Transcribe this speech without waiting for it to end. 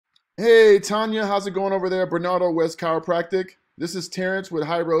Hey, Tanya, how's it going over there? Bernardo, West Chiropractic. This is Terrence with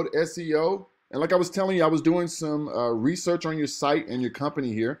High Road SEO. And like I was telling you, I was doing some research on your site and your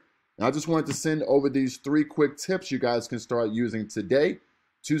company here. And I just wanted to send over these 3 quick tips you guys can start using today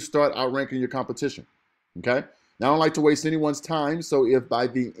to start outranking your competition. Okay? Now, I don't like to waste anyone's time. So if by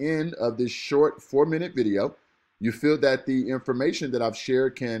the end of this short 4-minute video, you feel that the information that I've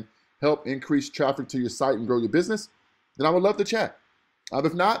shared can help increase traffic to your site and grow your business, then I would love to chat.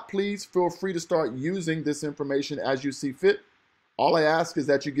 If not, please feel free to start using this information as you see fit. All I ask is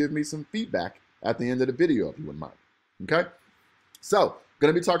that you give me some feedback at the end of the video, if you wouldn't mind. Okay? So,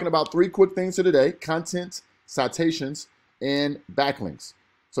 going to be talking about 3 quick things for today: content, citations, and backlinks.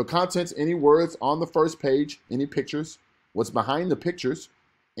 So content's any words on the first page, any pictures, what's behind the pictures,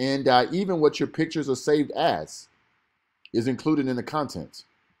 and even what your pictures are saved as is included in the content.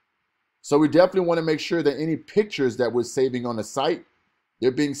 So we definitely want to make sure that any pictures that we're saving on the site, they're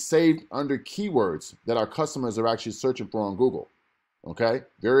being saved under keywords that our customers are actually searching for on Google. Okay,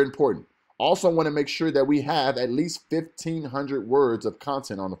 very important. Also want to make sure that we have at least 1,500 words of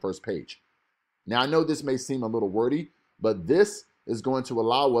content on the first page. Now, I know this may seem a little wordy, but this is going to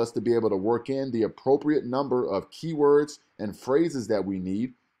allow us to be able to work in the appropriate number of keywords and phrases that we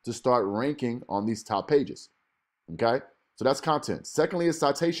need to start ranking on these top pages. Okay, so that's content. Secondly is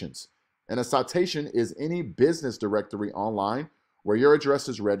citations. And a citation is any business directory online where your address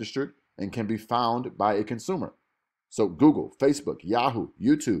is registered and can be found by a consumer. So Google, Facebook, Yahoo,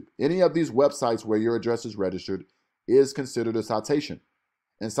 YouTube, any of these websites where your address is registered is considered a citation.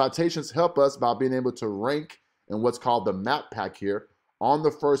 And citations help us by being able to rank in what's called the map pack here on the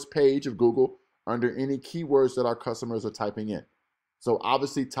first page of Google under any keywords that our customers are typing in. So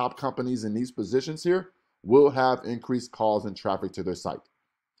obviously top companies in these positions here will have increased calls and traffic to their site.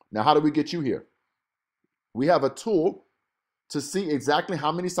 Now, how do we get you here? We have a tool to see exactly how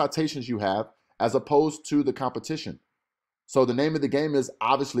many citations you have as opposed to the competition. So the name of the game is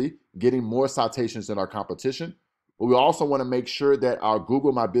obviously getting more citations than our competition. But we also want to make sure that our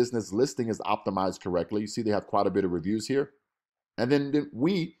Google My Business listing is optimized correctly. You see they have quite a bit of reviews here. And then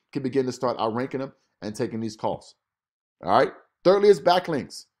we can begin to start outranking them and taking these calls. All right. Thirdly is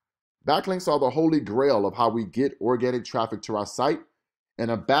backlinks. Backlinks are the holy grail of how we get organic traffic to our site.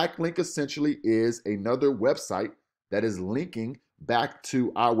 And a backlink essentially is another website that is linking back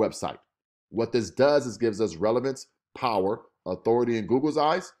to our website. What this does is gives us relevance, power, authority in Google's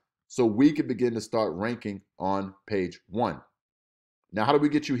eyes, so we can begin to start ranking on page 1. Now, how do we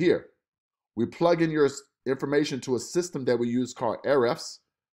get you here? We plug in your information to a system that we use called Ahrefs.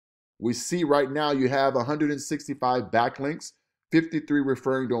 We see right now you have 165 backlinks, 53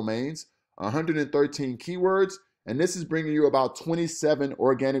 referring domains, 113 keywords, and this is bringing you about 27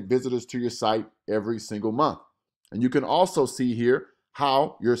 organic visitors to your site every single month. And you can also see here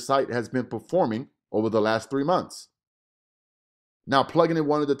how your site has been performing over the last 3 months. Now, plugging in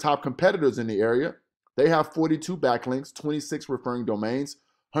one of the top competitors in the area, they have 42 backlinks, 26 referring domains,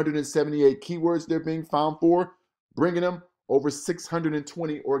 178 keywords they're being found for, bringing them over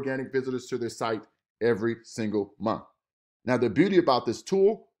 620 organic visitors to their site every single month. Now, the beauty about this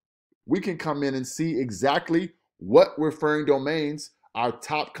tool, we can come in and see exactly what referring domains our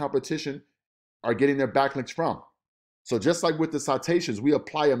top competition are getting their backlinks from. So just like with the citations, we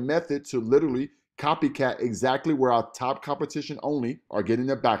apply a method to literally copycat exactly where our top competition only are getting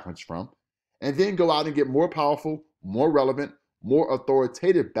their backlinks from, and then go out and get more powerful, more relevant, more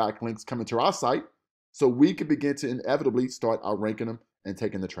authoritative backlinks coming to our site so we can begin to inevitably start outranking them and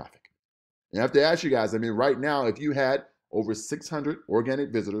taking the traffic. And I have to ask you guys, right now, if you had over 600 organic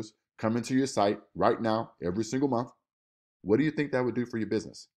visitors coming to your site right now, every single month, what do you think that would do for your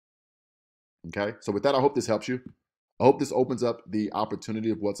business? Okay, so with that, I hope this helps you. I hope this opens up the opportunity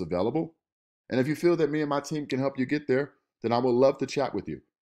of what's available. And if you feel that me and my team can help you get there, then I would love to chat with you.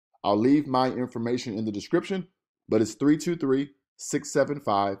 I'll leave my information in the description, but it's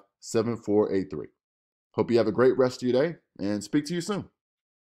 323-675-7483. Hope you have a great rest of your day and speak to you soon.